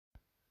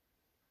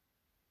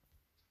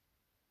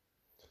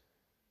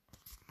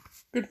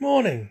Good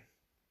morning.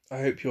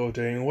 I hope you're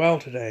doing well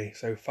today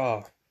so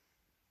far.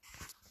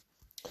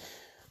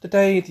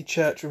 Today the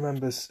church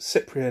remembers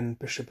Cyprian,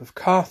 Bishop of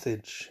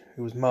Carthage,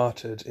 who was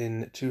martyred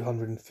in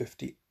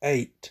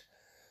 258.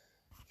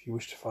 If you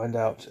wish to find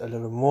out a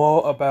little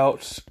more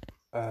about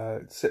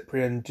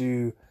Cyprian,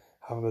 do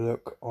have a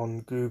look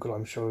on Google.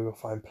 I'm sure you'll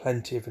find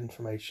plenty of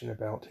information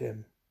about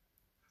him.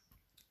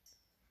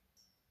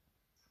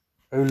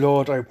 O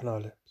Lord, open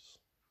our lips,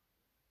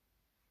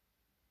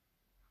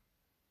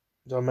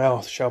 and our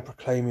mouth shall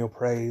proclaim your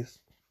praise.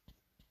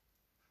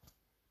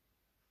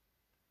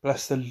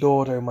 Bless the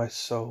Lord, O my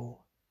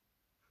soul,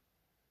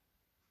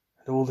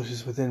 and all that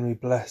is within me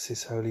bless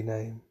his holy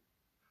name.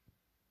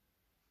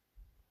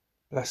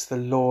 Bless the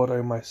Lord,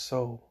 O my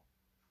soul.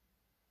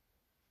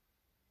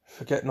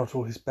 Forget not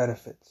all his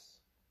benefits,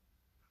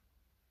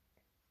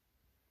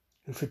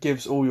 who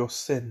forgives all your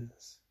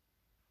sins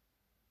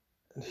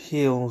and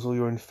heals all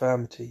your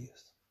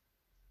infirmities,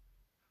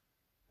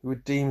 who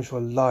redeems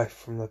your life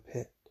from the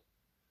pit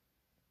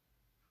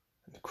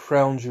and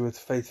crowns you with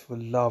faithful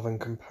love and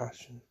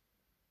compassion,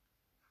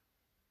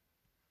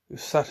 who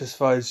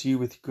satisfies you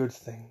with good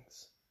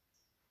things,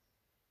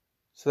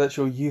 so that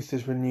your youth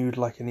is renewed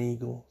like an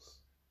eagle's.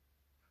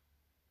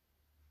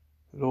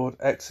 The Lord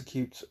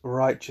executes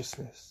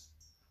righteousness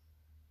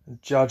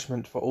and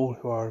judgment for all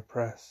who are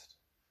oppressed.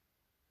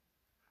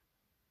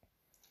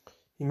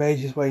 He made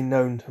his way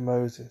known to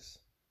Moses,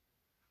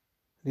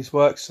 and his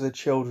works to the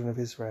children of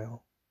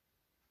Israel.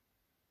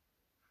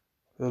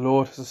 The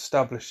Lord has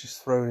established his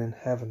throne in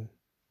heaven,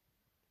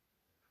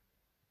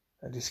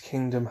 and his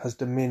kingdom has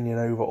dominion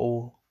over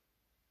all.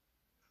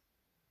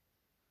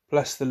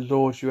 Bless the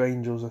Lord, you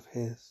angels of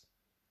his,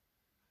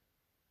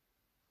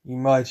 you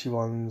mighty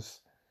ones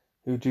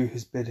who do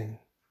his bidding,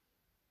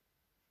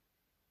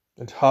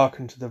 and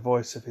hearken to the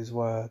voice of his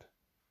word.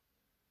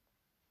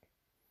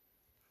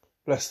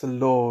 Bless the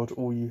Lord,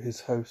 all you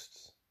his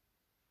hosts,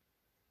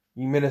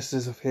 you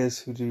ministers of his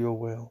who do your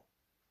will.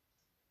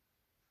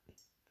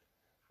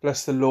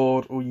 Bless the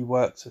Lord, all you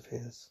works of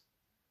his,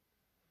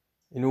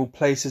 in all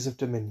places of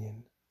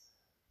dominion.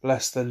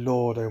 Bless the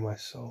Lord, O my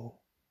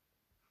soul.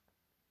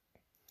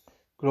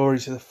 Glory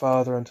to the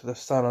Father, and to the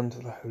Son, and to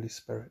the Holy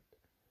Spirit,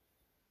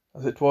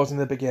 as it was in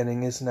the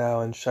beginning, is now,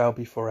 and shall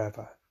be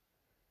forever.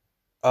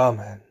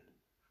 Amen.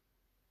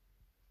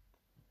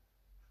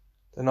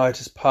 The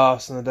night is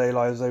past, and the day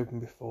lies open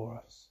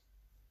before us.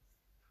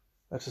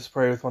 Let us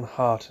pray with one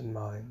heart and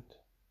mind.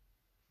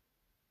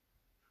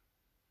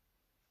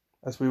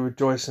 As we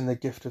rejoice in the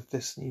gift of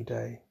this new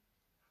day,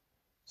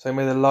 so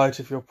may the light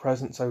of your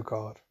presence, O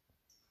God,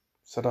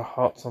 set our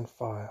hearts on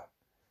fire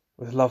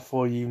with love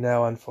for you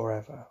now and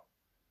forever.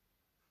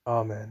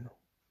 Amen.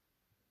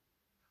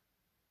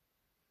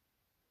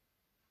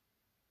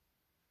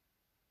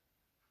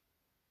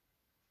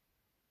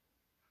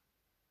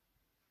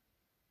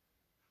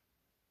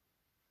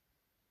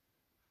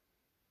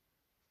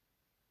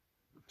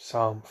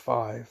 Psalm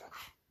 5.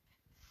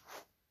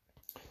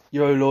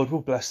 You, O Lord, will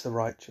bless the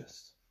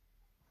righteous.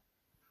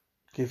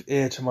 Give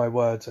ear to my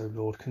words, O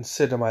Lord,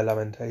 consider my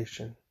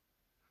lamentation.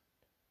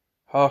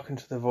 Hearken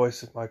to the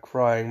voice of my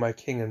crying, my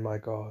King and my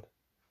God,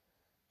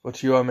 for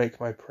to you I make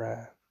my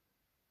prayer.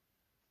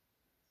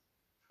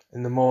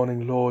 In the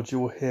morning, Lord, you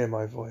will hear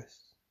my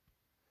voice.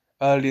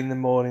 Early in the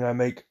morning I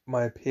make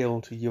my appeal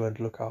to you and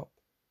look up.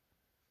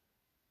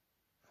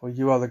 For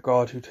you are the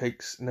God who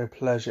takes no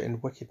pleasure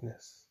in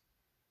wickedness.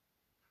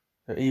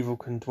 No evil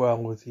can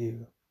dwell with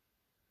you.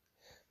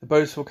 The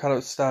boastful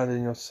cannot stand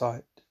in your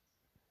sight.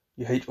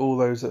 You hate all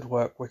those that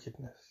work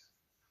wickedness.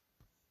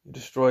 You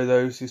destroy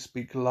those who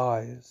speak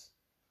lies.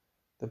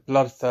 The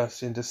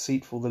bloodthirsty and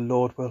deceitful the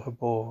Lord will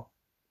abhor.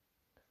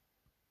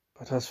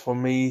 But as for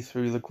me,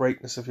 through the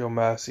greatness of your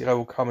mercy, I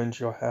will come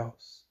into your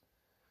house.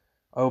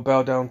 I will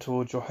bow down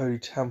towards your holy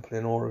temple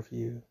in awe of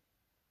you.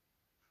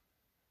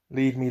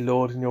 Lead me,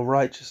 Lord, in your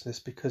righteousness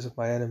because of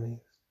my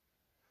enemies.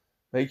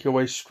 Make your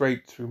way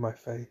straight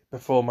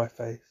before my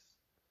face.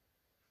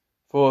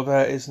 For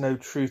there is no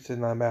truth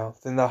in thy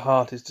mouth, in thy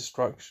heart is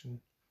destruction.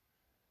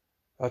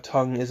 Thy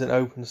tongue is an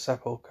open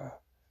sepulchre.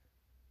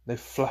 They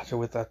flatter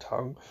with their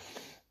tongue.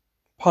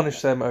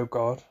 Punish them, O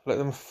God, let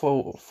them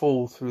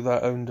fall through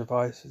their own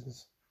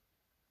devices.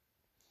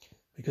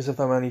 Because of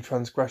their many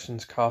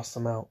transgressions cast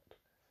them out,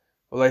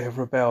 for they have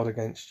rebelled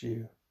against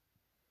you.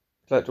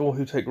 Let all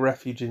who take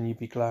refuge in you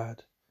be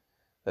glad.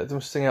 Let them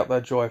sing out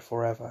their joy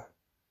forever.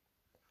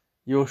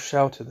 You will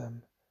shout to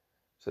them,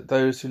 so that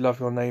those who love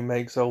your name may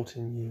exult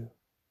in you.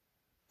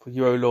 For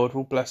you, O Lord,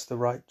 will bless the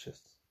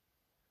righteous,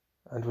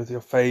 and with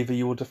your favour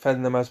you will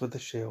defend them as with a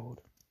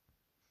shield.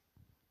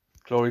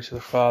 Glory to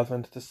the Father,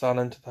 and to the Son,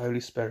 and to the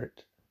Holy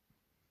Spirit,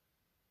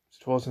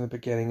 as it was in the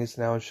beginning, is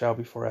now, and shall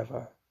be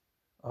forever.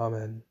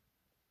 Amen.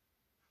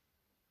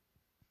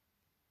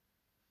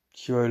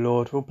 You, O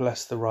Lord, will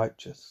bless the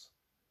righteous.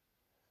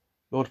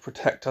 Lord,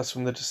 protect us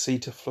from the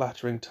deceit of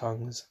flattering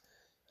tongues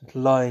and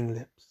lying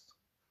lips.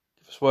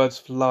 Give us words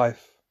of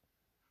life,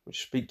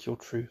 which speak your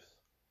truth,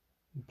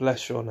 and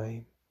bless your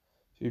name,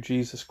 through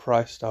Jesus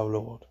Christ our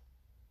Lord.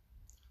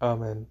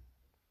 Amen.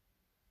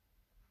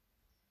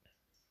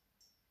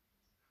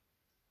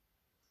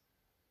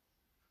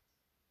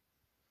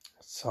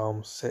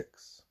 Psalm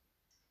 6.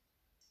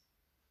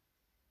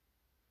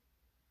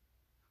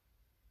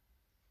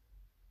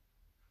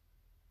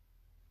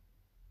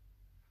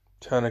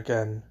 Turn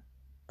again,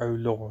 O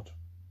Lord,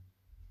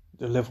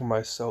 deliver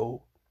my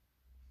soul.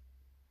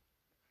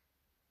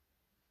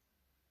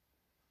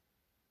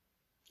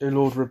 O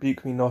Lord,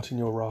 rebuke me not in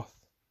your wrath,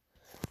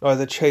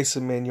 neither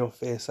chasten me in your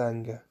fierce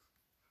anger.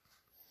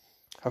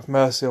 Have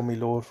mercy on me,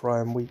 Lord, for I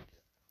am weak.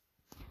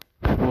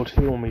 Lord,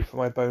 heal me, for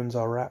my bones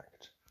are racked.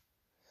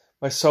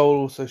 My soul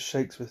also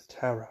shakes with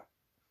terror.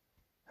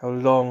 How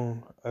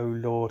long, O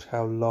Lord,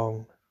 how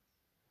long?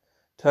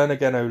 Turn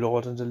again, O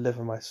Lord, and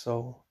deliver my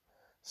soul.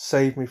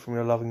 Save me from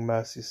your loving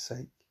mercy's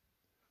sake.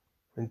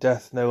 In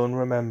death no one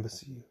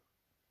remembers you,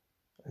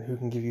 and who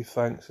can give you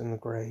thanks in the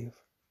grave?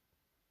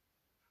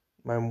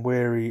 I am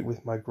weary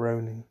with my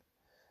groaning.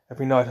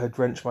 Every night I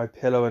drench my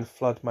pillow and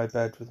flood my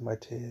bed with my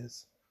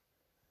tears.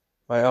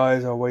 My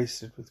eyes are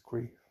wasted with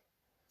grief,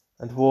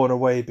 and worn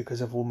away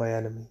because of all my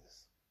enemies.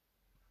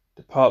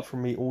 Depart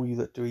from me, all you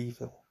that do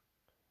evil.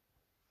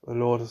 The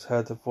Lord has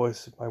heard the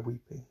voice of my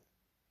weeping.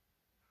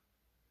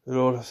 The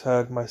Lord has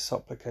heard my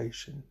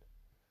supplication.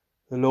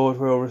 The Lord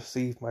will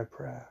receive my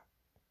prayer.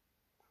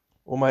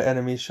 All my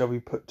enemies shall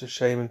be put to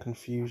shame and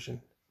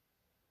confusion.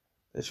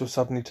 They shall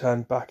suddenly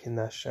turn back in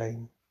their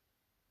shame.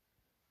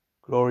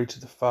 Glory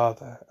to the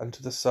Father, and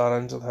to the Son,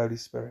 and to the Holy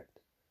Spirit,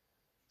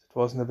 as it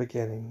was in the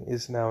beginning,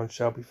 is now, and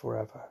shall be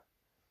forever.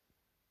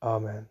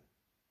 Amen.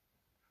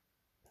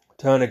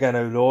 Turn again,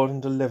 O Lord, and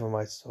deliver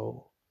my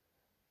soul.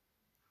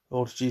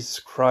 Lord Jesus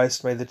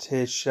Christ, may the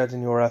tears shed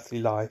in your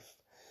earthly life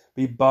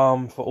be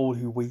balm for all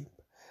who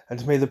weep,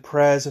 and may the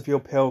prayers of your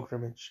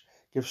pilgrimage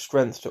give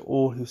strength to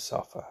all who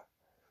suffer,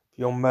 for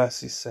your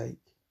mercy's sake.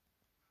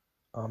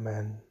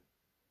 Amen.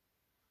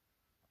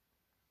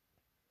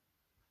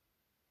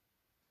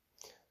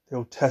 The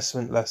Old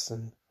Testament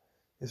lesson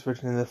is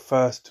written in the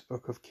first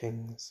book of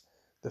Kings,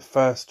 the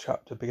first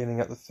chapter beginning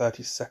at the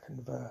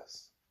 32nd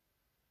verse.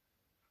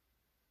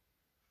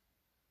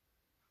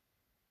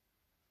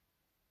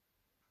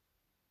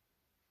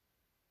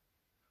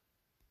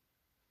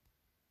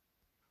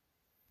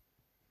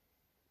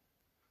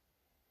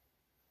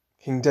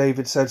 King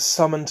David said,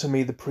 "Summon to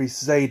me the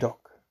priest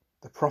Zadok,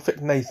 the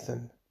prophet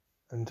Nathan,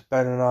 and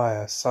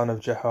Benaiah, son of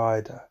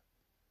Jehoiada."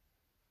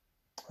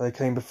 They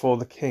came before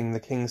the king.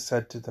 The king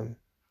said to them,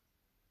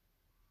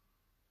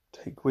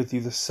 "Take with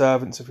you the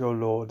servants of your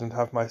lord, and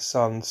have my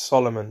son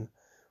Solomon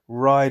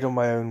ride on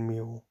my own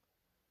mule,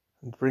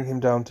 and bring him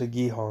down to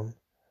Gihon.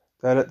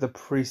 There let the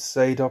priest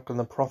Zadok and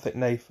the prophet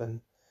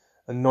Nathan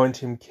anoint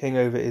him king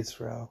over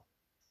Israel.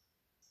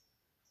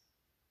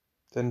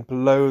 Then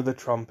blow the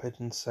trumpet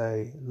and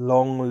say,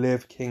 'Long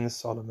live King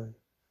Solomon.'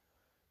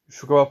 You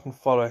shall go up and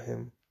follow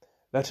him.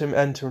 Let him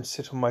enter and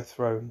sit on my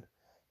throne.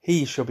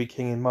 He shall be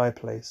king in my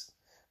place,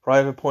 for I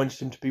have appointed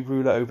him to be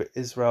ruler over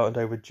Israel and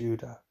over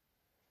Judah."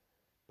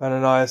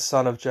 Benaiah,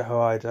 son of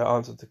Jehoiada,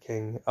 answered the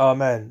king,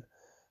 "Amen.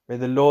 May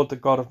the Lord, the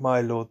God of my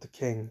lord the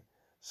king,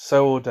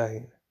 so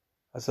ordain.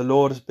 As the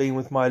Lord has been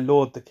with my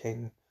lord the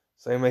king,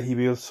 so may he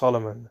be with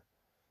Solomon,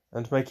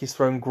 and make his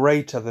throne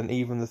greater than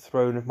even the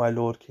throne of my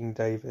lord King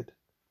David."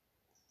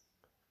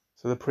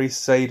 So the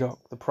priest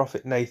Zadok, the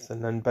prophet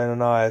Nathan, and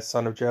Benaiah,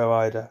 son of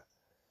Jehoiada,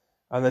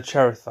 and the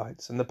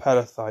Cherethites and the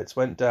Pelethites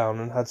went down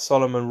and had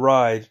Solomon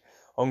ride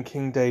on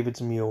King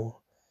David's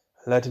mule,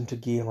 and led him to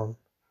Gihon.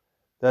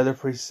 There the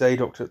priest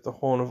Zadok took the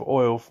horn of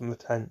oil from the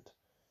tent,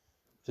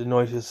 and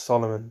anointed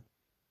Solomon.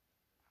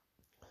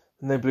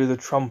 Then they blew the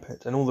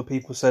trumpet, and all the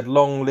people said,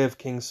 "Long live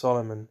King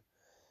Solomon!"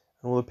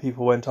 And all the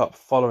people went up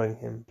following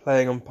him,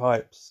 playing on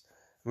pipes,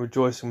 and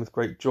rejoicing with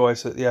great joy,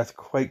 so that the earth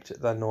quaked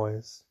at their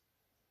noise.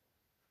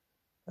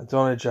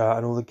 Adonijah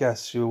and all the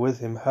guests who were with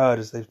him heard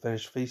as they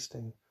finished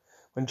feasting.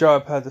 When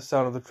Joab heard the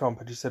sound of the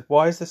trumpet, he said,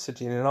 "Why is the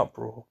city in an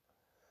uproar?"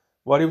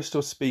 While he was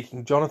still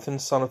speaking, Jonathan,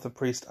 son of the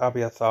priest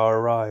Abiathar,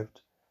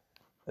 arrived.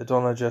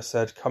 Adonijah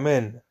said, "Come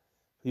in,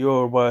 for you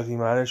are a worthy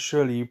man, and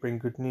surely you bring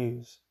good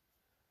news."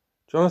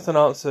 Jonathan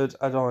answered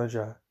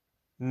Adonijah,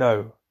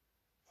 "No,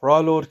 for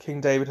our lord King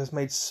David has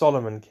made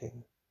Solomon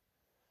king.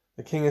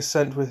 The king has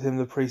sent with him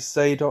the priest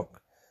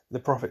Zadok, the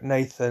prophet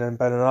Nathan, and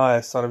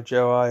Benaiah, son of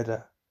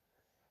Jehoiada,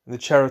 and the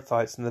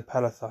Cherethites and the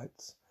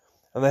Pelethites,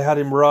 and they had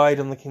him ride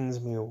on the king's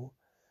mule.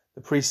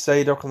 The priest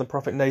Zadok and the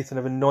prophet Nathan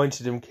have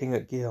anointed him king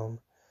at Gihon,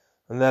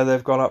 and there they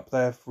have gone up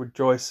there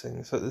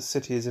rejoicing, so that the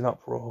city is in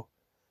uproar.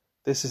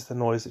 This is the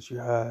noise that you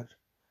heard.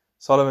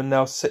 Solomon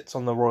now sits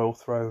on the royal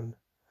throne.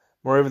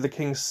 Moreover, the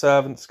king's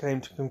servants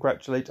came to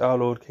congratulate our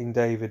lord King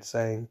David,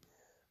 saying,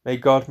 'May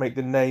God make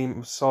the name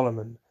of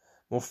Solomon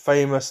more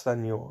famous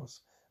than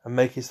yours, and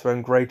make his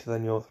throne greater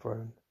than your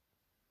throne.'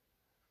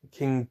 The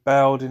king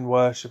bowed in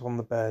worship on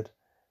the bed,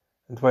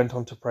 and went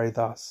on to pray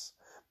thus: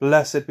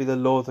 'Blessed be the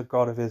Lord, the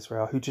God of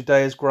Israel, who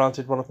today has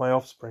granted one of my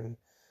offspring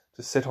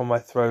to sit on my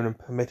throne and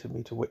permitted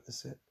me to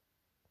witness it.'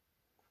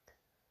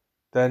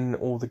 Then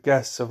all the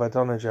guests of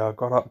Adonijah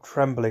got up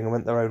trembling and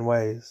went their own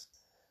ways.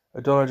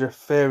 Adonijah,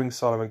 fearing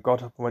Solomon,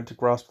 got up and went to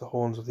grasp the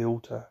horns of the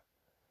altar.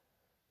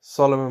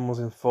 Solomon was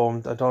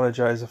informed,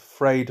 'Adonijah is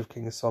afraid of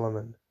King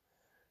Solomon.'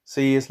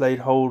 See, he has laid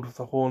hold of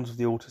the horns of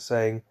the altar,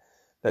 saying,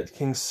 Let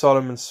King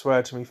Solomon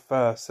swear to me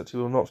first that he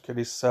will not kill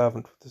his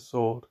servant with the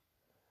sword.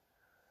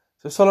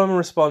 So Solomon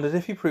responded,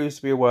 If he proves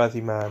to be a worthy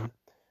man,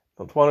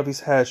 not one of his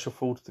hairs shall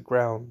fall to the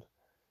ground,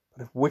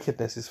 but if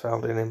wickedness is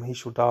found in him, he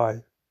shall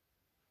die.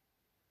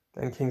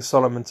 Then King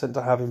Solomon sent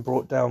to have him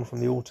brought down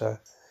from the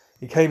altar.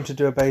 He came to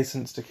do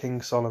obeisance to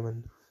King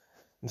Solomon,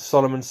 and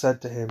Solomon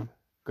said to him,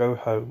 Go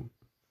home.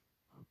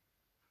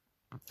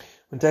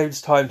 When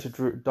David's time to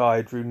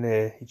die drew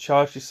near, he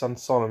charged his son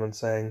Solomon,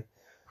 saying,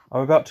 I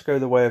am about to go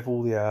the way of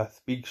all the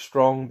earth. Be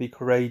strong, be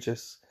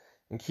courageous,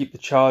 and keep the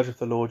charge of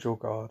the Lord your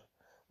God,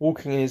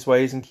 walking in his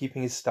ways and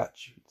keeping his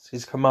statutes,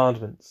 his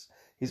commandments,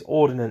 his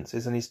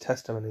ordinances, and his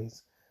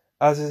testimonies,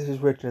 as it is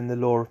written in the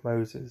law of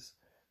Moses,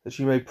 that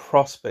you may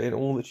prosper in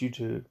all that you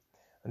do,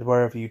 and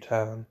wherever you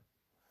turn.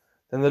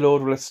 Then the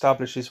Lord will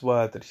establish his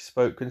word that he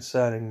spoke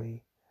concerning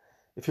me.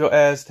 If your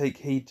heirs take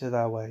heed to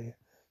their way,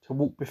 to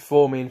walk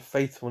before me in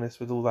faithfulness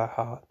with all their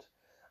heart,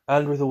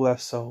 and with all their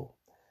soul,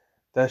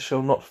 there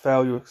shall not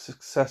fail you a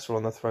successor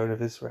on the throne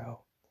of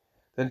Israel.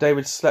 Then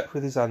David slept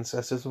with his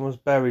ancestors and was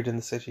buried in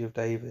the city of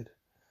David.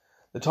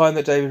 The time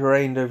that David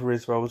reigned over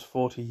Israel was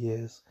 40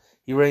 years.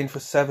 He reigned for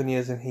 7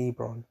 years in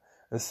Hebron,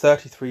 and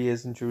 33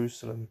 years in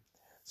Jerusalem.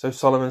 So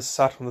Solomon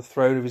sat on the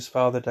throne of his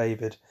father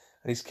David,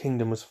 and his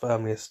kingdom was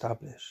firmly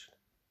established.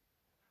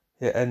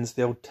 Here ends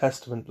the Old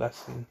Testament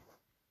lesson.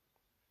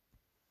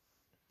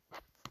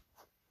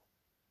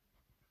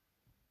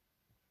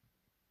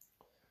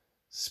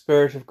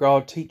 Spirit of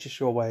God, teach us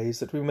your ways,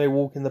 that we may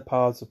walk in the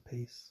paths of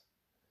peace.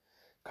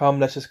 Come,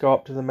 let us go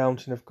up to the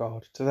mountain of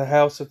God, to the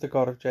house of the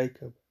God of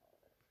Jacob,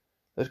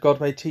 that God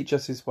may teach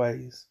us his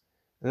ways,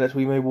 and that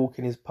we may walk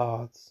in his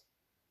paths.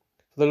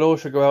 For the Lord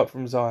shall go out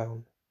from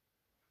Zion,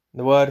 and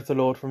the word of the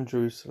Lord from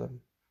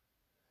Jerusalem.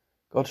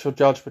 God shall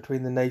judge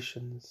between the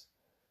nations,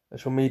 and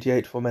shall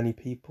mediate for many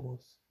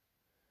peoples.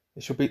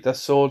 They shall beat their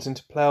swords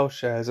into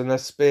plowshares, and their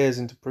spears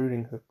into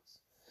pruning hooks.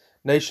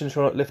 Nation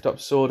shall not lift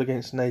up sword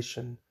against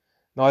nation,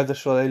 neither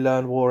shall they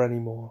learn war any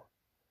more.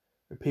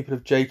 O people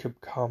of Jacob,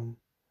 come,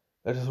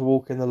 let us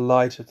walk in the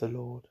light of the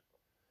Lord.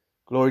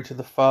 Glory to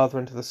the Father,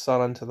 and to the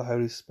Son, and to the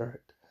Holy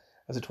Spirit,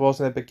 as it was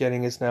in the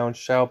beginning, is now, and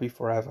shall be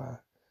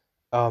forever.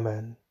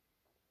 Amen.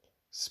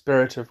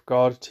 Spirit of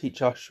God,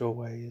 teach us your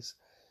ways,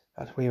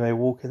 that we may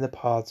walk in the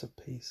paths of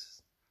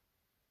peace.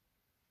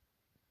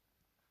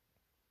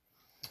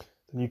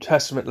 The New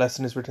Testament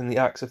lesson is written in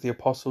the Acts of the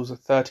Apostles, the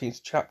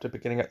 13th chapter,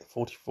 beginning at the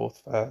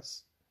 44th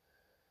verse.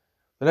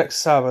 The next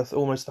Sabbath,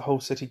 almost the whole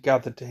city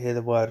gathered to hear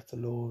the word of the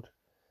Lord.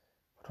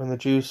 But when the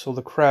Jews saw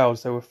the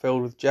crowds, they were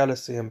filled with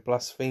jealousy and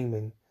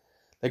blaspheming.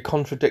 They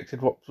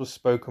contradicted what was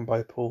spoken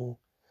by Paul.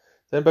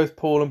 Then both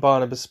Paul and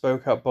Barnabas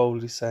spoke out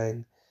boldly,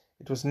 saying,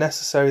 It was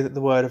necessary that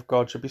the word of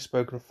God should be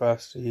spoken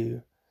first to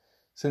you.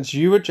 Since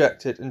you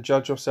reject it and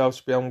judge yourselves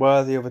to be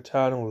unworthy of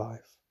eternal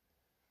life,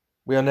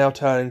 we are now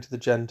turning to the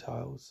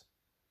Gentiles.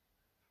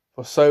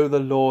 For so the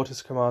Lord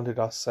has commanded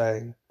us,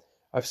 saying,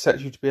 I have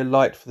set you to be a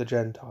light for the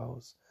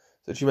Gentiles,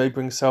 that you may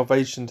bring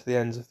salvation to the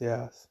ends of the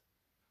earth.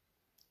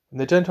 When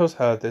the Gentiles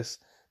heard this,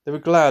 they were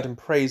glad and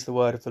praised the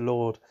word of the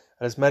Lord,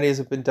 and as many as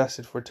had been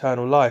destined for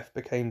eternal life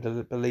became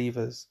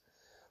believers.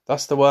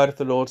 Thus the word of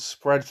the Lord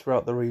spread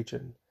throughout the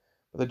region.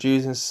 But the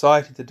Jews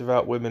incited the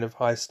devout women of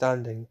high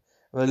standing,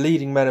 and the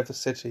leading men of the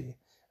city,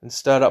 and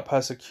stirred up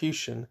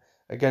persecution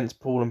against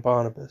Paul and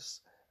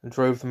Barnabas, and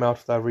drove them out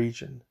of their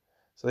region.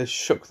 So they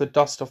shook the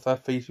dust off their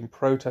feet in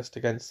protest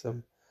against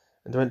them,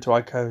 and went to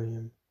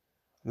Iconium.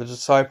 And the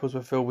disciples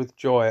were filled with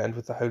joy and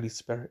with the Holy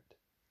Spirit.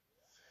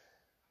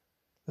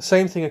 The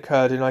same thing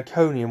occurred in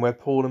Iconium, where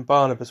Paul and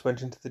Barnabas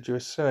went into the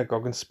Jewish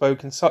synagogue and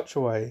spoke in such a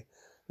way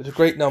that a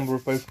great number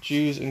of both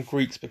Jews and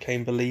Greeks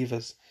became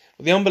believers.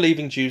 But the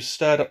unbelieving Jews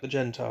stirred up the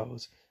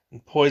Gentiles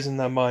and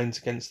poisoned their minds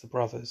against the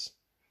brothers.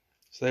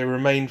 So they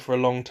remained for a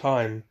long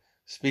time,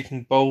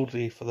 speaking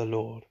boldly for the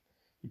Lord,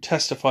 who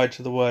testified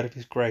to the word of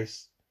his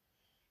grace,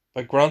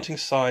 by granting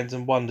signs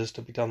and wonders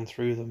to be done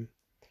through them.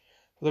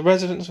 For the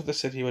residents of the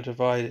city were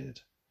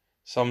divided.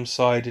 Some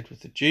sided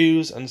with the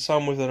Jews, and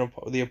some with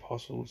the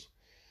apostles.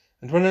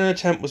 And when an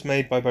attempt was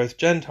made by both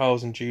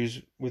Gentiles and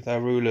Jews with their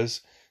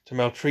rulers to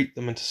maltreat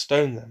them and to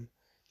stone them,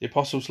 the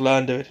apostles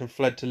learned of it and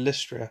fled to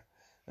Lystra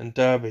and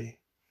Derbe,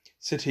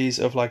 cities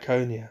of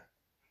Lycaonia,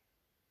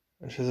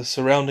 and to the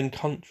surrounding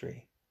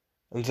country,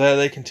 and there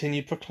they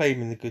continued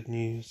proclaiming the good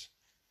news.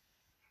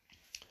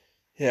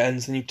 Here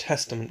ends the New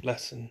Testament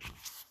lesson.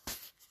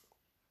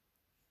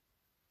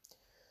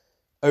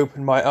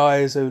 Open my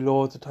eyes, O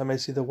Lord, that I may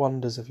see the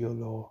wonders of your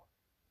law.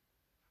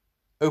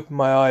 Open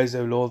my eyes,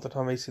 O Lord, that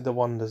I may see the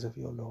wonders of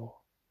your law.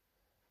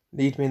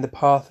 Lead me in the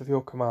path of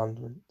your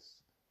commandments,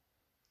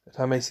 that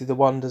I may see the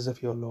wonders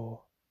of your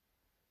law.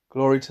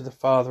 Glory to the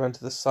Father, and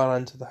to the Son,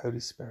 and to the Holy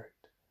Spirit.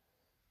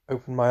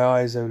 Open my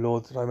eyes, O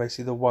Lord, that I may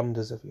see the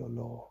wonders of your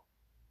law.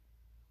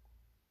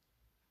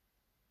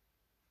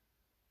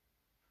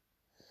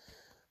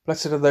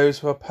 Blessed are those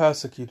who are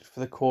persecuted for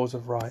the cause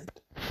of right,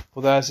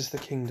 for theirs is the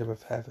kingdom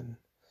of heaven.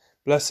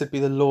 Blessed be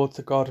the Lord,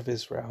 the God of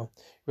Israel,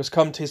 who has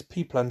come to his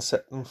people and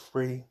set them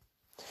free.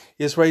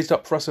 He has raised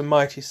up for us a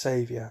mighty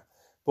Saviour,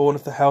 born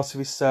of the house of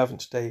his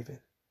servant David.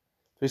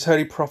 Through his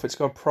holy prophets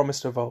God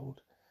promised of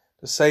old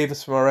to save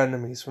us from our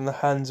enemies, from the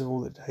hands of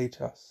all that hate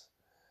us,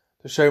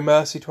 to show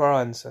mercy to our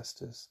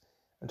ancestors,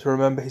 and to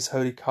remember his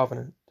holy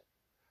covenant.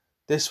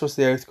 This was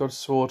the oath God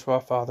swore to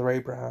our father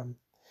Abraham,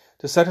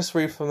 to set us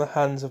free from the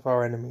hands of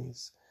our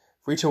enemies,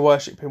 free to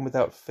worship him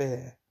without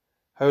fear,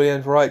 holy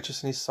and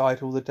righteous in his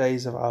sight all the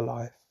days of our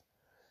life.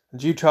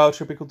 And you, child,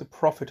 shall be called the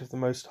prophet of the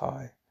Most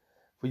High,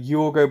 for you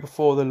will go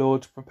before the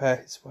Lord to prepare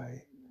his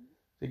way,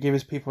 to give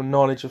his people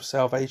knowledge of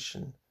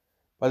salvation,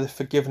 by the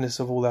forgiveness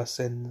of all our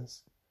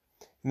sins.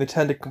 In the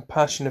tender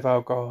compassion of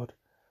our God,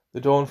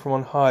 the dawn from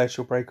on high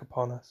shall break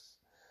upon us,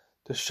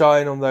 to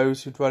shine on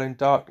those who dwell in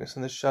darkness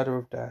and the shadow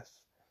of death,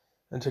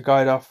 and to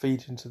guide our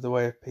feet into the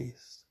way of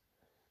peace.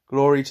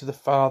 Glory to the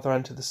Father,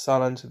 and to the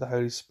Son, and to the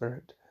Holy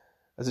Spirit,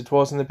 as it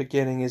was in the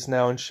beginning, is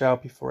now, and shall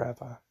be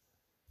forever.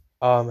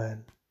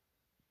 Amen.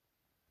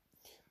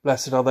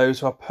 Blessed are those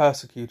who are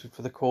persecuted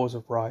for the cause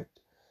of right,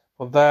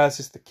 for theirs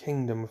is the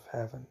kingdom of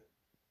heaven.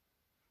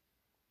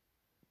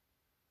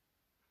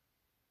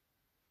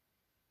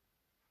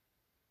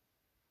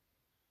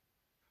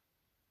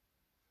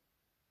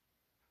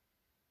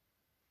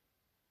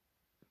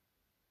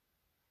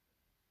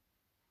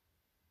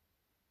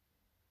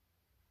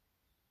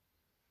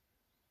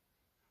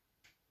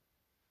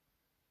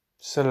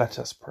 So let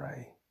us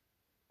pray.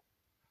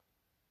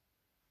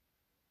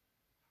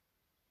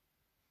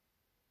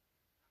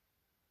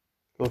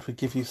 Lord, we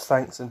give you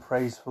thanks and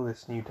praise for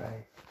this new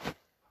day,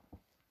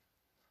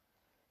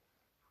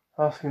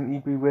 asking that you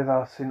be with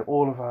us in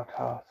all of our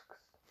tasks,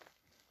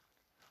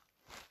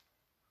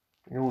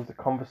 in all of the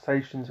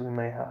conversations we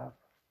may have.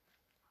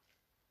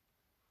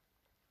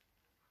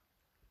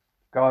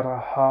 Guard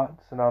our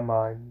hearts and our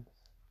minds.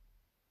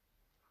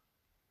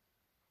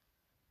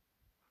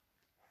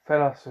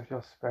 Fill us with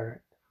your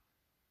Spirit,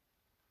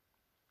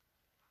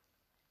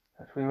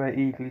 that we may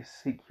eagerly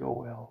seek your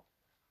will.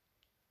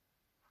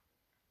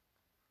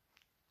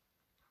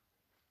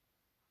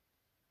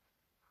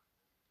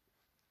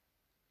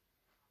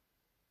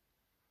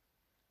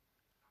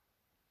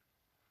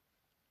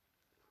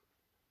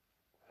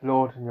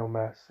 Lord, in your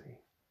mercy,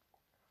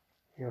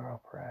 hear our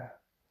prayer.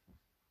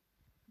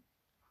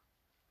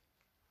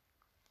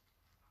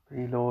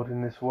 Be, Lord,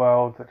 in this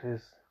world that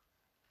is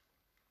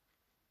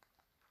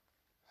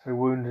so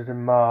wounded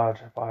and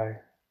marred by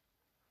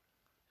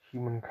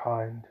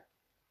humankind.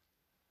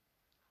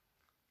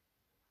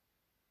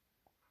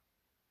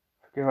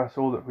 Forgive us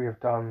all that we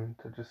have done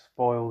to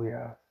despoil the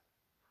earth.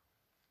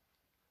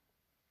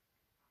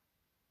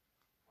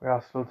 We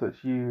ask, Lord,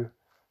 that you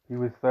be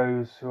with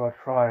those who are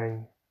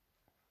trying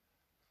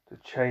to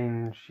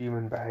change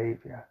human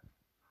behaviour,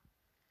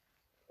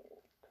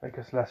 to make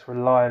us less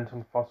reliant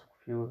on fossil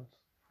fuels,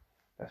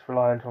 less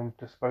reliant on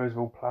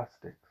disposable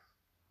plastics.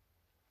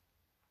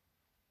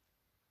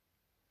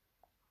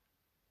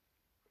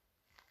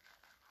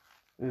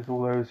 It is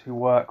all those who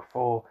work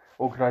for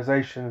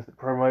organisations that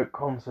promote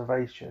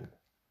conservation.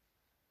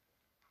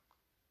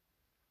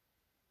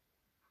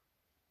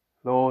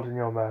 Lord, in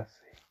your mercy,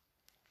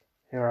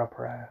 hear our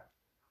prayer.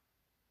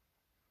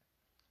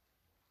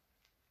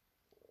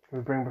 We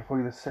bring before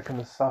you the sick and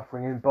the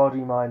suffering in body,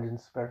 mind and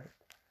spirit.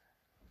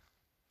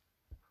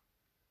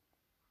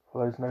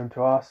 For those known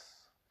to us,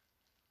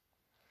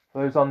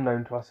 for those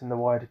unknown to us in the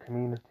wider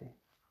community.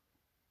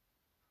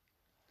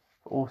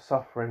 For all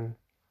suffering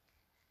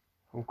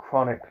from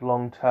chronic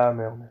long-term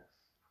illness.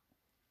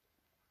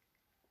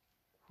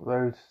 For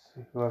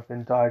those who have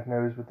been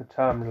diagnosed with the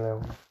terminal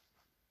illness.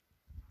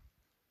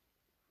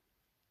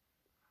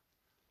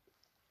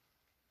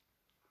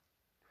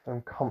 Give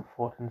them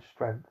comfort and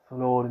strength.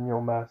 Lord, in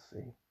your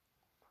mercy,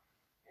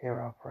 hear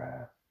our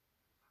prayer.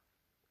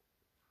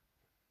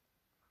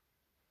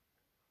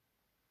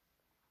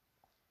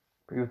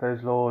 Be with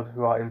those, Lord,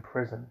 who are in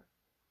prison.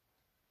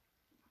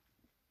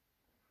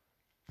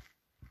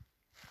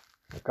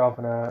 The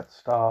governor,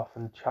 staff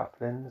and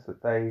chaplains,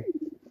 that they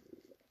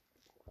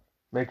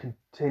may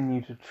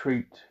continue to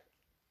treat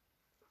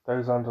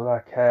those under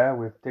their care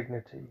with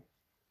dignity.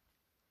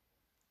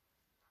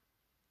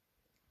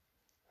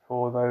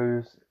 For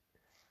those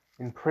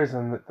in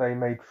prison, that they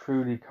may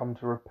truly come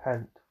to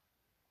repent,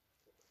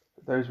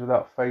 that those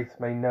without faith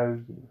may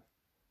know you.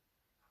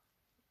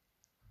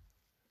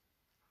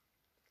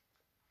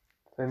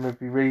 They may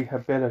be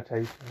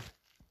rehabilitated.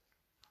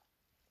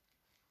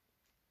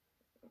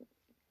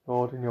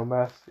 Lord, in your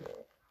mercy,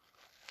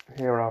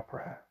 hear our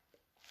prayer.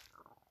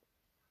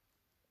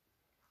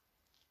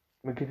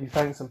 We give you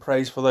thanks and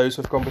praise for those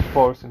who have gone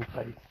before us in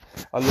faith,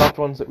 our loved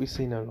ones that we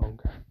see no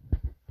longer,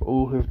 for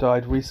all who have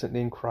died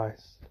recently in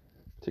Christ,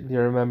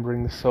 particularly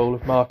remembering the soul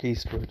of Mark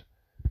Eastwood,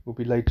 who will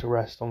be laid to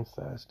rest on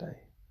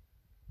Thursday.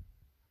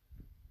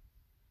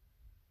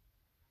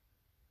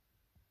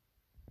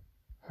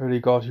 Holy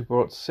God, who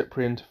brought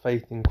Cyprian to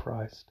faith in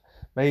Christ,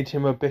 made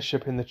him a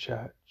bishop in the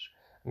church,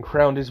 and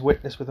crowned his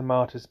witness with a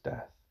martyr's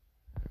death,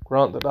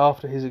 grant that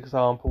after his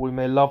example we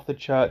may love the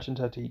church and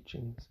her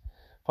teachings,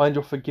 find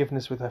your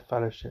forgiveness with her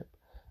fellowship,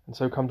 and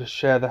so come to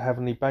share the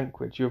heavenly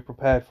banquet you have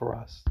prepared for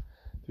us,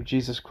 through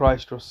Jesus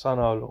Christ, your Son,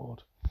 our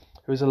Lord,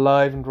 who is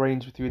alive and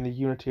reigns with you in the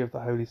unity of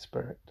the Holy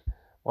Spirit,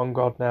 one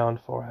God now and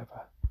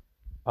forever.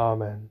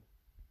 Amen.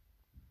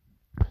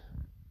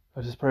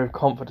 Let us pray with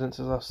confidence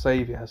as our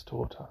Saviour has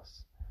taught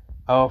us.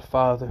 Our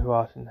Father who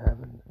art in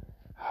heaven,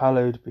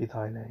 hallowed be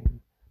thy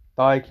name.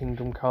 Thy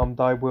kingdom come,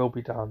 thy will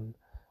be done,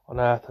 on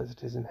earth as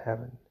it is in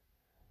heaven.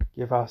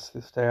 Give us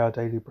this day our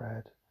daily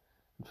bread,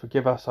 and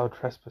forgive us our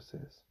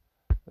trespasses,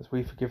 as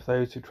we forgive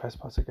those who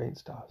trespass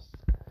against us.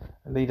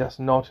 And lead us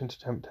not into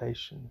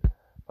temptation,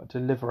 but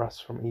deliver us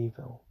from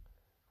evil.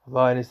 For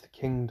thine is the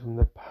kingdom,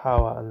 the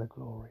power, and the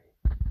glory,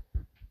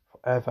 for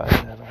ever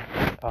and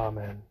ever.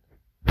 Amen.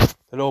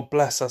 The Lord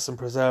bless us and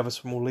preserve us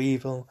from all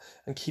evil,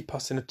 and keep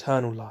us in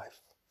eternal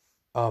life.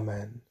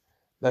 Amen.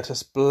 Let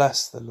us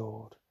bless the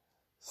Lord.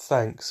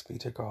 Thanks be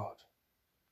to God.